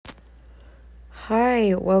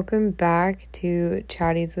Hi, welcome back to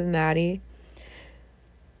Chatties with Maddie.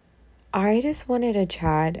 I just wanted to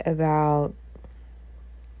chat about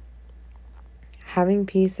having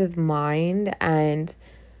peace of mind and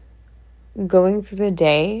going through the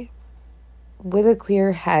day with a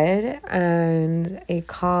clear head and a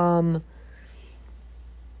calm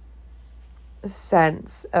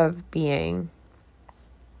sense of being.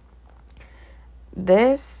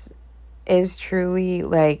 This is truly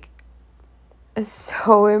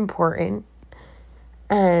so important,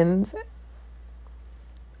 and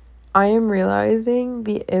I am realizing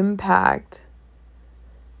the impact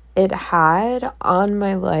it had on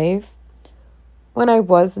my life when I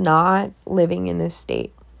was not living in this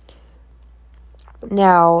state.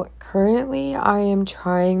 Now, currently, I am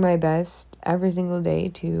trying my best every single day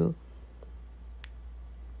to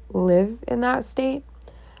live in that state,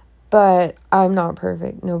 but I'm not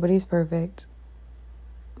perfect. Nobody's perfect.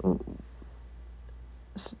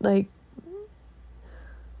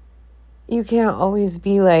 You can't always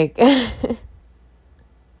be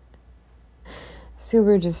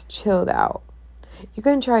super just chilled out. You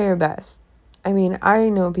can try your best. I mean, I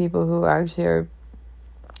know people who actually are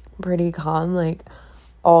pretty calm,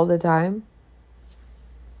 all the time.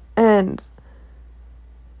 And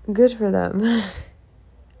good for them.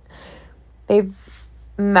 They've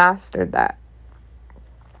mastered that.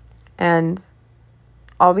 And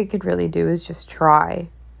all we could really do is just try.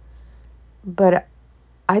 But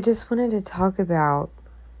I just wanted to talk about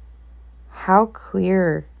how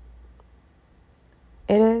clear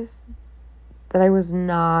it is that I was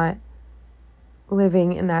not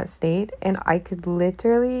living in that state, and I could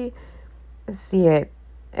literally see it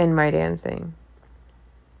in my dancing.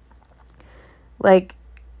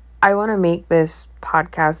 I want to make this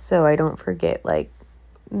podcast so I don't forget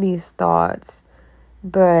these thoughts,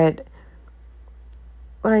 but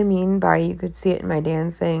what I mean by you could see it in my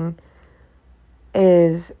dancing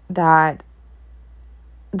is that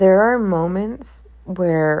there are moments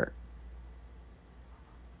where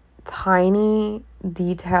tiny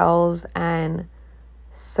details and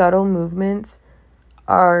subtle movements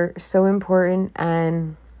are so important,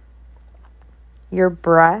 and your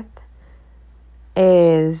breath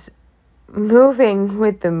is moving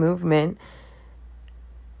with the movement,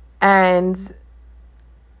 and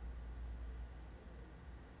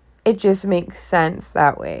it just makes sense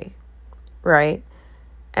that way, right?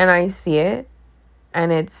 And I see it,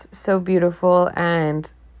 and it's so beautiful, and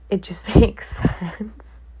it just makes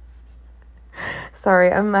sense.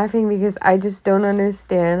 Sorry, I'm laughing because I just don't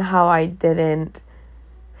understand how I didn't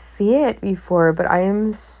see it before, but I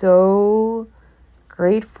am so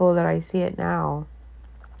grateful that I see it now.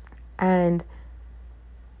 And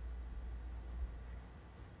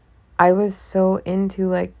I was so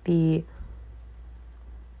into the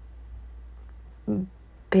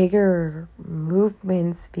bigger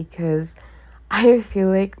movements because I feel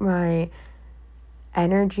like my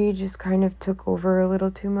energy just kind of took over a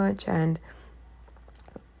little too much, and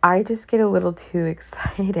I just get a little too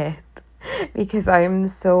excited because I'm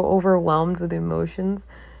so overwhelmed with emotions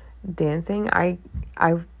dancing. I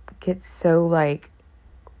get so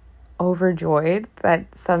overjoyed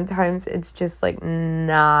that sometimes it's just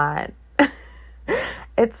not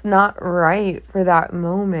it's not right for that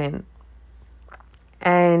moment.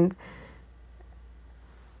 And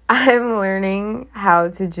I'm learning how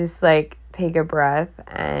to just take a breath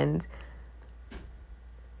and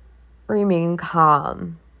remain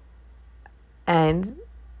calm and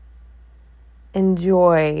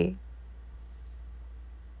enjoy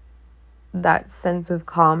that sense of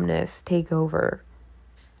calmness take over.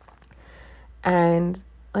 And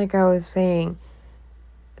like I was saying,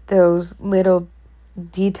 those little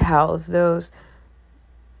details, those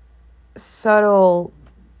subtle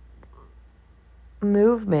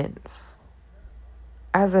movements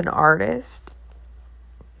as an artist,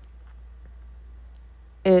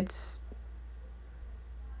 it's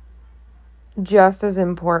just as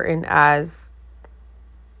important as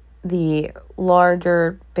the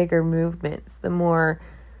larger, bigger movements, the more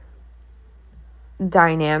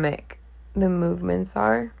dynamic the movements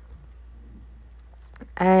are.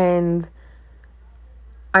 And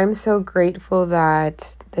I'm so grateful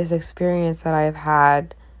that this experience that I've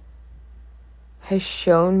had has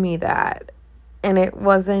shown me that. And it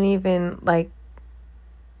wasn't even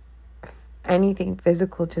anything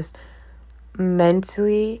physical, just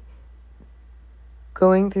mentally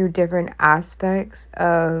going through different aspects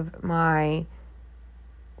of my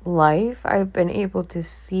life. I've been able to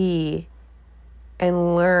see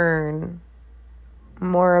and learn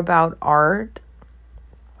more about art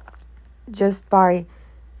just by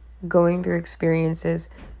going through experiences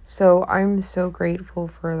So I'm so grateful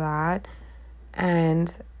for that.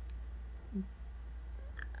 And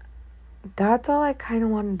that's all I kind of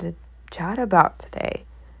wanted to chat about today.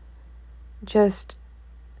 Just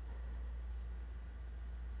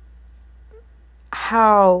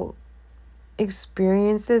how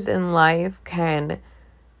experiences in life can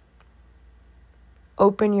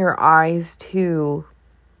open your eyes to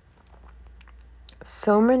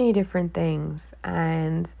so many different things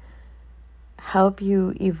and help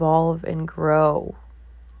you evolve and grow.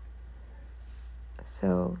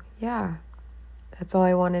 So, yeah, that's all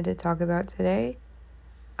I wanted to talk about today.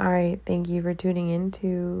 I thank you for tuning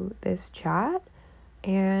into this chat,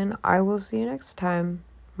 and I will see you next time.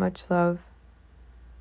 Much love.